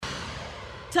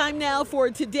Time now for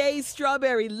today's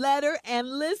Strawberry Letter.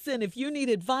 And listen, if you need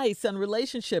advice on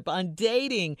relationship, on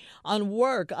dating, on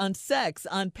work, on sex,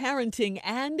 on parenting,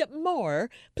 and more,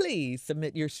 please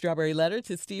submit your Strawberry Letter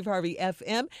to Steve Harvey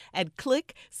FM and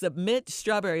click Submit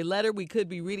Strawberry Letter. We could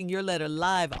be reading your letter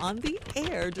live on the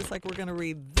air, just like we're going to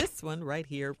read this one right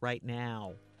here, right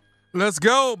now. Let's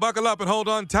go. Buckle up and hold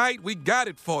on tight. We got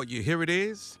it for you. Here it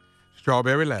is.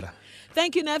 Strawberry Letter.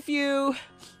 Thank you, nephew.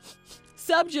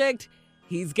 Subject: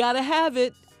 he's got to have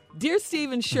it. Dear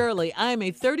Steve and Shirley, I am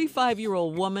a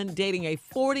 35-year-old woman dating a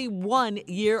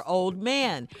 41-year-old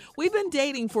man. We've been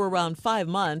dating for around 5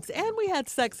 months, and we had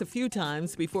sex a few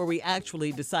times before we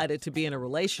actually decided to be in a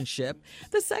relationship.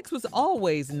 The sex was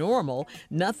always normal,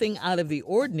 nothing out of the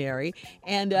ordinary,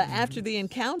 and after the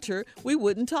encounter, we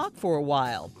wouldn't talk for a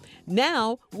while.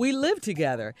 Now, we live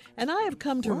together, and I have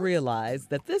come to realize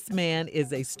that this man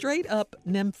is a straight-up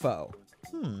nympho.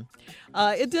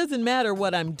 It doesn't matter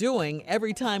what I'm doing.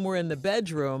 Every time we're in the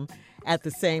bedroom at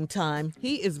the same time,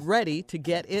 he is ready to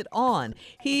get it on.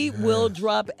 He will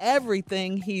drop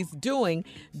everything he's doing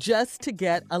just to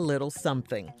get a little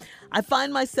something. I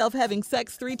find myself having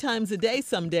sex 3 times a day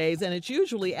some days, and it's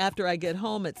usually after I get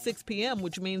home at 6 p.m.,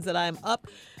 which means that I'm up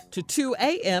to 2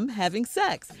 a.m. having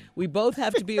sex. We both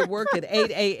have to be at work at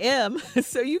 8 a.m.,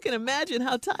 so you can imagine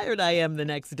how tired I am the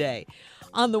next day.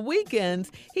 On the weekends,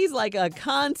 he's like a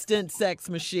constant sex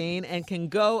machine and can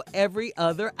go every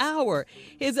other hour.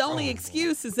 His only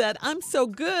excuse is that I'm so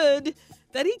good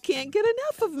that he can't get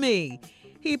enough of me.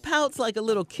 He pouts like a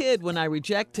little kid when I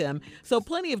reject him, so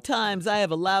plenty of times I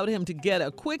have allowed him to get a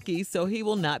quickie so he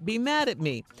will not be mad at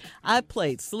me. I've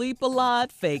played sleep a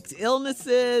lot, faked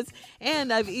illnesses,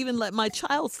 and I've even let my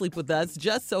child sleep with us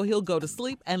just so he'll go to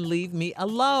sleep and leave me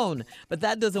alone. But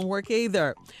that doesn't work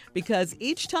either, because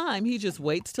each time he just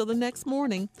waits till the next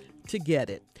morning to get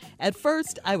it. At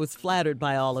first, I was flattered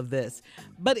by all of this,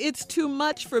 but it's too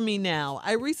much for me now.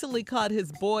 I recently caught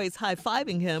his boys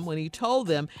high-fiving him when he told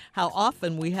them how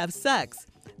often we have sex.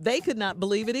 They could not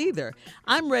believe it either.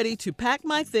 I'm ready to pack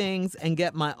my things and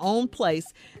get my own place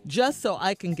just so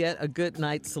I can get a good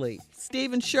night's sleep.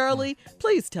 Steve and Shirley,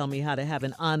 please tell me how to have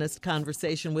an honest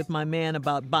conversation with my man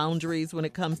about boundaries when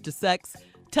it comes to sex.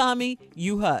 Tommy,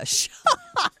 you hush.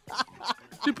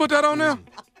 You put that on there?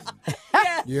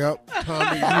 Yep,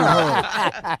 Tommy, you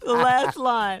heard. The last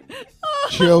line.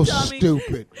 Chill, Tommy.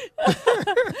 stupid.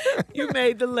 You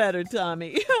made the letter,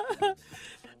 Tommy.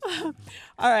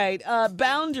 All right.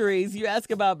 Boundaries. You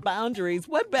ask about boundaries.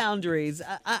 What boundaries?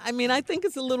 I mean, I think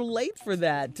it's a little late for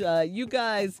that. You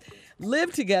guys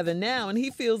live together now, and he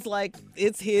feels like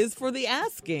it's his for the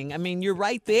asking. I mean, you're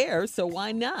right there, so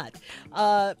why not?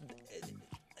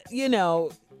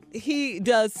 He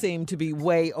does seem to be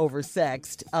way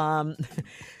oversexed.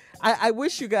 I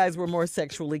wish you guys were more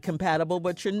sexually compatible,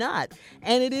 but you're not.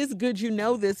 And it is good you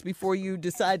know this before you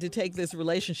decide to take this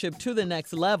relationship to the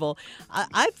next level.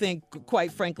 I think,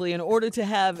 quite frankly, in order to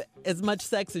have as much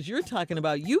sex as you're talking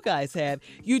about you guys have,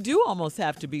 you do almost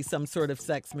have to be some sort of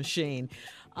sex machine.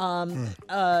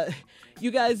 You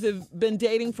guys have been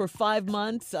dating for 5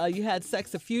 months. You had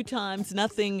sex a few times,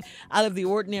 nothing out of the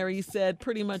ordinary. You said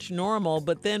pretty much normal.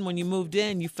 But then when you moved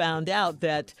in, you found out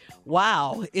that,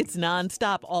 wow, it's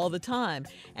nonstop all the time.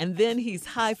 And then he's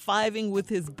high-fiving with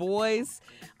his boys,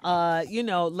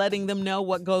 letting them know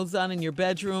what goes on in your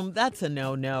bedroom. That's a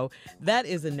no-no. That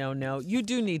is a no-no. You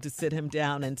do need to sit him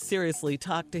down and seriously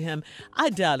talk to him. I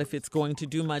doubt if it's going to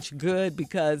do much good,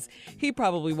 because he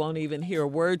probably won't even hear a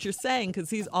word you're saying,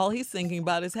 because all he's thinking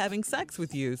about is having sex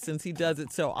with you, since he does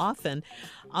it so often.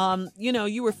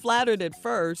 You were flattered at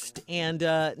first, and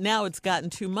now it's gotten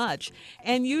too much.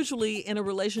 And usually in a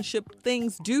relationship,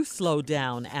 things do slow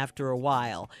down after a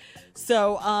while.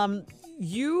 So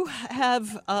you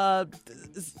have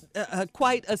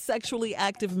quite a sexually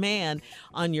active man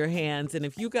on your hands, and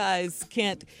if you guys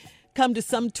can't come to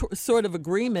some sort of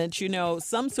agreement,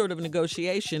 some sort of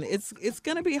negotiation, it's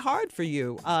going to be hard for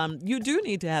you. You do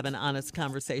need to have an honest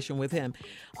conversation with him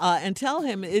and tell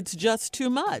him it's just too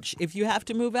much. If you have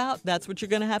to move out, that's what you're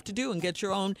going to have to do, and get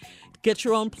your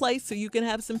own place so you can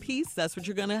have some peace. That's what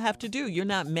you're going to have to do. You're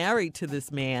not married to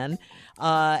this man.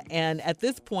 And at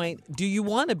this point, do you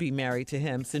want to be married to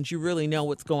him, since you really know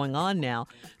what's going on now?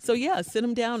 So yeah, sit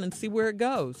him down and see where it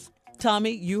goes.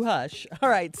 Tommy, you hush. All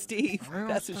right, Steve.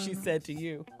 That's what she said to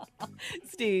you.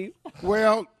 Steve.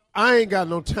 Well, I ain't got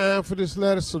no time for this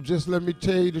letter, so just let me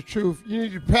tell you the truth. You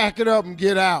need to pack it up and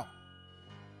get out.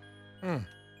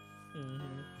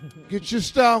 Get your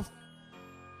stuff,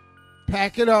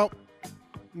 pack it up,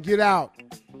 and get out.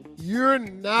 You're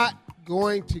not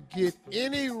going to get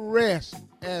any rest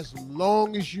as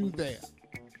long as you're there.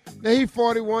 Now he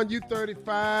 41, you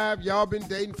 35. Y'all been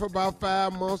dating for about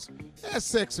 5 months. Had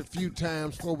sex a few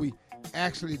times before we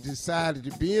actually decided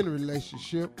to be in a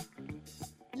relationship.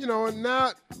 You know, and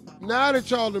now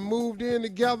that y'all have moved in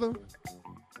together,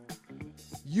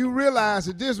 you realize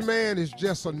that this man is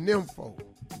just a nympho.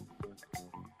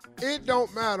 It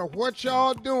don't matter what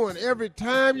y'all doing. Every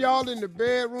time y'all in the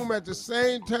bedroom at the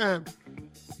same time,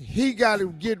 he got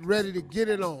to get ready to get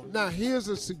it on. Now, here's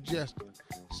a suggestion.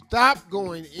 Stop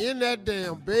going in that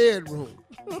damn bedroom.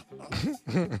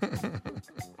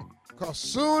 Because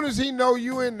soon as he know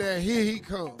you in there, here he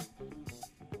comes.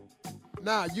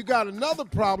 Now, you got another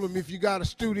problem if you got a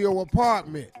studio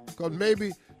apartment. Because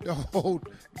maybe the whole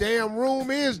damn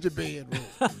room is the bedroom.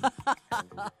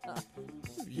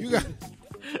 You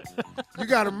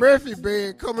got a Murphy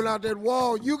bed coming out that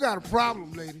wall. You got a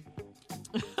problem, lady.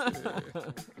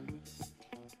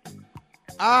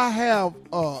 I have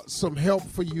some help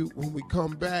for you when we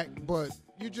come back, but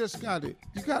you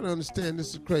gotta understand this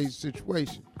is a crazy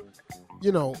situation.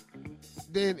 You know,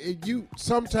 then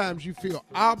sometimes you feel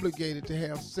obligated to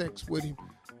have sex with him,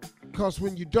 because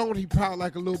when you don't, he pout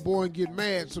like a little boy and get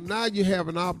mad. So now you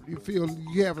feel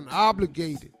you have an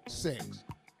obligated sex,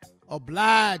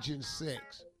 obliging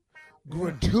sex,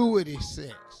 gratuity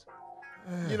sex.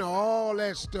 You know, all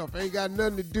that stuff ain't got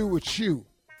nothing to do with you.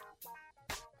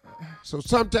 So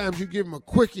sometimes you give him a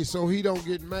quickie so he don't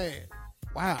get mad.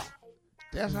 Wow.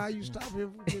 That's how you stop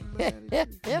him from getting mad at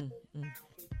you?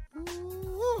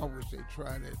 Ooh, I wish they'd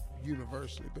try that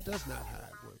universally, but that's not how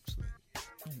it works, lady.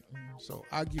 So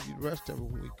I'll give you the rest of it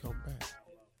when we come back.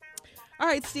 All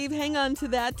right, Steve, hang on to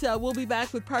that. We'll be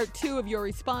back with part 2 of your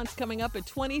response coming up at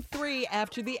 23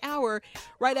 after the hour.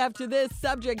 Right after this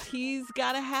subject, he's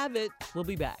got to have it. We'll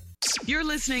be back. You're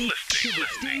listening to the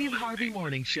Steve Harvey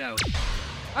Morning Show.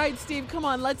 All right, Steve, come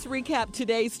on. Let's recap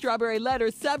today's Strawberry Letter.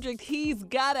 Subject, he's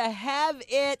got to have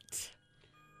it.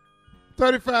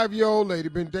 35-year-old lady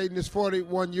been dating this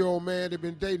 41-year-old man. They've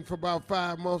been dating for about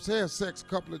 5 months. They had sex a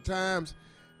couple of times.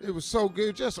 It was so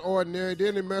good, just ordinary.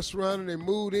 Then they messed around and they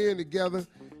moved in together.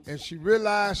 And she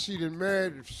realized she done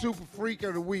married the super freak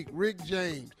of the week, Rick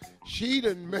James. She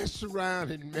done messed around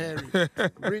and married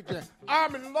Rick James.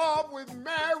 I'm in love with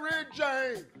Mary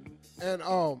Jane. And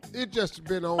it just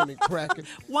been on and cracking.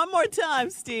 One more time,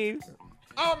 Steve.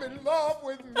 I'm in love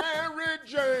with Mary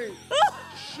Jane.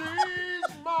 She's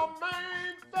my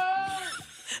main thing.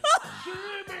 She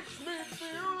makes me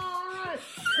feel alright.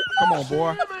 Come on,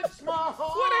 boy. She makes my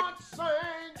heart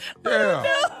sing. Yeah.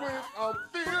 When I'm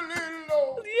feeling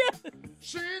low, Yeah.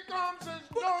 she comes as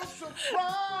no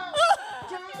surprise.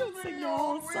 Tells Sing me your you're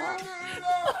whole song. really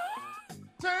love.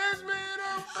 Takes me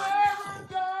to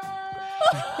paradise.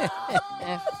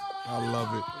 I love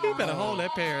it. You better hold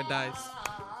that paradise.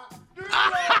 Do you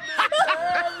love me,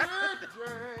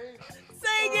 Mary Jane?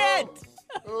 Sing it.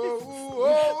 Do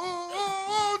it,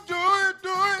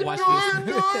 Watch do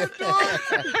it. Do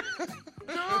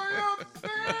you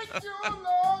think you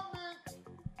love me?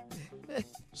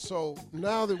 So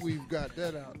now that we've got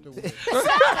that out the way,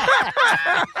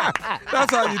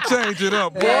 That's how you change it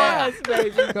up, boy. Yes,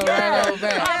 baby. Go right on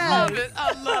back.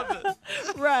 I love it.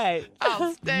 Right.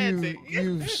 Outstanding.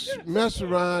 you mess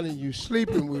around and you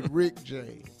sleeping with Rick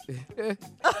James. He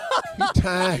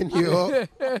tying you up.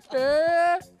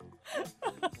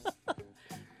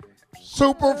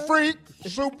 Super freak.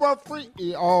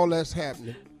 Yeah, all that's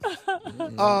happening.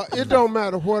 It don't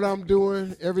matter what I'm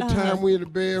doing. Every time we in the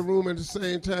bedroom at the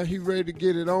same time, he ready to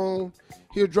get it on.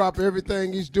 He'll drop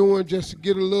everything he's doing just to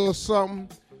get a little something.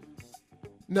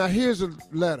 Now, here's a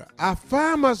letter. I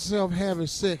find myself having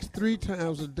sex 3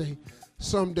 times a day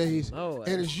some days, Oh,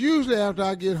 and it's usually after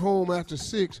I get home after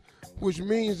 6, which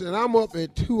means that I'm up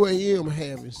at 2 a.m.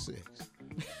 having sex.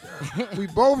 We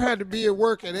both had to be at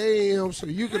work at 8 a.m., so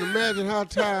you can imagine how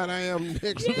tired I am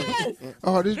next day.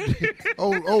 Oh,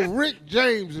 Rick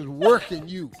James is working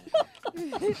you.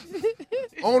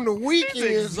 On the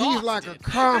weekends, he's like a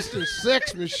constant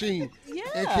sex machine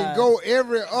and can go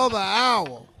every other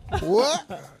hour.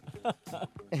 What?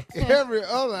 Every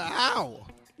other hour?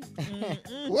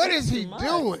 What is he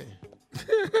doing?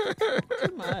 Too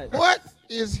much. What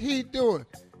is he doing?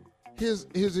 His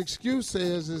excuse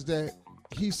is that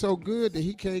he's so good that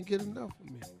he can't get enough of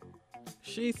me.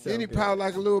 She's so Then he good. pout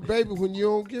like a little baby when you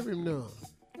don't give him none.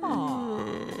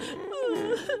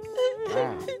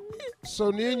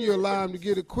 So then you allow him to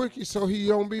get a quickie so he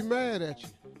don't be mad at you.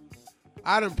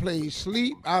 I done played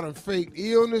sleep. I done faked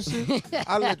illnesses.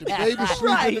 I let the baby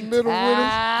sleep in the middle with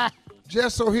us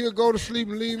just so he'll go to sleep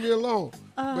and leave me alone.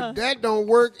 But that don't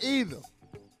work either.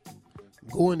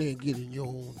 Go in there and get in your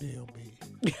own damn bed.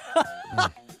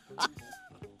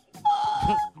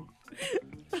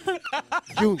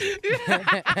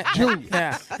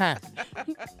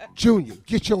 Junior,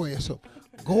 get your ass up.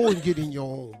 Go and get in your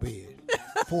own bed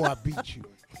before I beat you.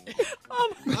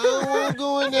 I don't want to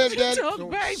go in there, Daddy.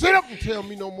 Don't sit up and tell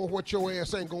me no more what your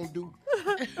ass ain't going to do.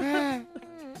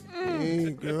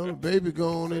 Hey, girl, baby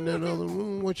gone in that other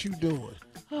room. What you doing?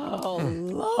 Oh,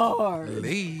 Lord.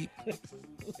 Leave.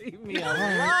 Leave me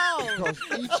alone. Because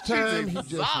each time he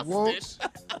just wants.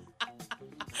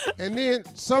 And then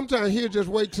sometimes he'll just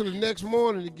wait till the next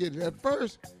morning to get it. At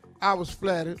first, I was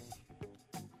flattered.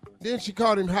 Then she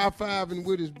caught him high-fiving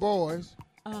with his boys.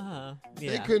 Yeah.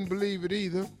 They couldn't believe it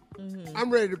either. I'm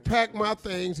ready to pack my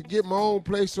things and get my own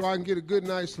place so I can get a good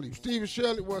night's sleep. Steve and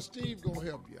Shirley, well, Steve gonna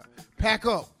help you. Pack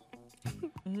up.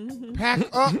 Pack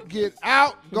up, get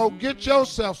out, go get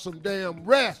yourself some damn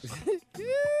rest.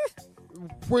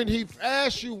 When he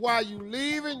asks you why you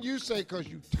leaving, you say because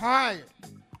you tired.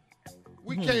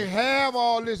 We can't have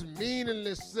all this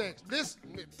meaningless sex. This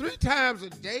 3 times a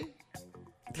day?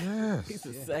 Yes. He's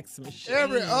a sex machine.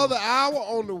 Every other hour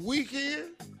on the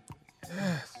weekend?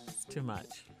 It's too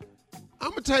much. I'm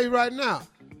going to tell you right now,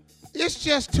 it's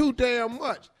just too damn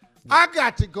much. I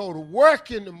got to go to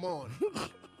work in the morning.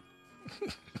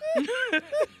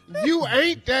 You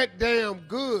ain't that damn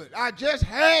good. I just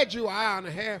had you an hour and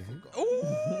a half ago.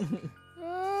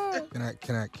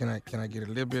 Can I get a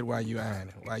little bit while you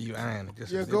ironing? While you ironing?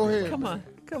 Just Yeah, go ahead. Come on.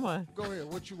 Go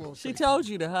ahead. What you want to say? She told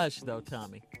you to hush, though,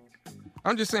 Tommy.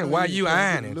 I'm just saying, Oh, while you you gotta get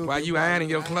a ironing, little while bit you while ironing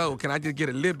you your ironing. clothes, can I just get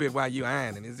a little bit while you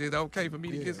ironing? Is it okay for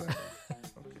me to get some?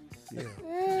 Yeah.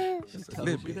 She Just a told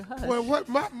little you to bit. hush. Well, what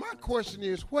my question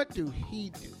is, what do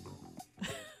he do?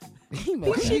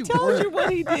 She told you what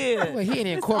he did. Well, he in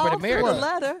It's corporate all through America. the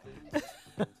letter.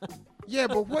 Yeah,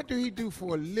 but what do he do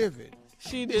for a living?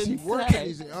 She Is he didn't working? say.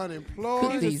 Is he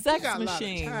unemployed? He's a He sex got a lot of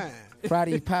machine. time. Fry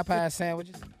these Popeye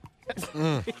sandwiches.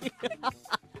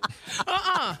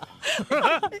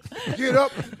 Get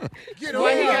up. Get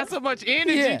Why he on got up. so much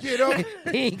energy? Yeah. Get up.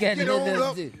 He ain't got Get nothing on else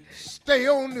up. to do. Stay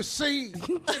on the scene.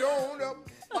 Get on up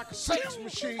like a sex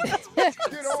machine. Get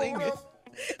on up.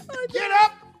 Get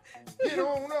up. Get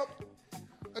on up.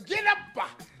 Get up.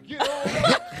 Get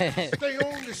on up. Stay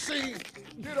on the scene.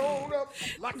 Get on up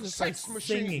like a It's sex like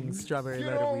machine. singing strawberry Get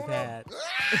letter on we've up. had.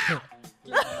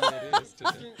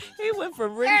 He went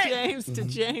from Rick James to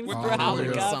James Brown to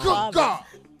Good Godfather. Good God.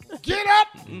 Get up.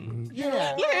 Get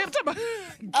Yeah. on Yeah, I'm talking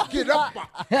about. Get up.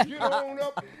 Get on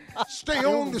up. Stay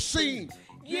on the scene.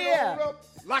 Get Yeah. on up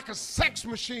like a sex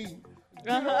machine. Get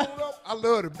on up. I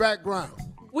love the background.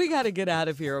 We got to get out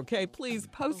of here, okay? Please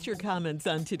post your comments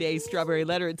on today's Strawberry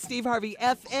Letter at Steve Harvey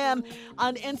FM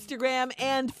on Instagram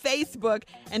and Facebook.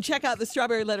 And check out the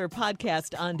Strawberry Letter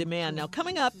podcast on demand. Now,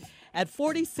 coming up at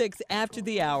 46 after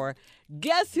the hour,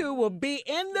 guess who will be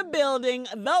in the building?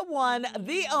 The one,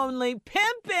 the only,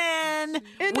 Pimpin'.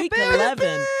 Week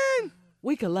 11.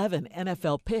 Week 11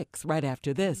 NFL picks right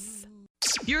after this.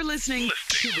 You're listening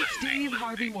to the Steve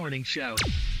Harvey Morning Show.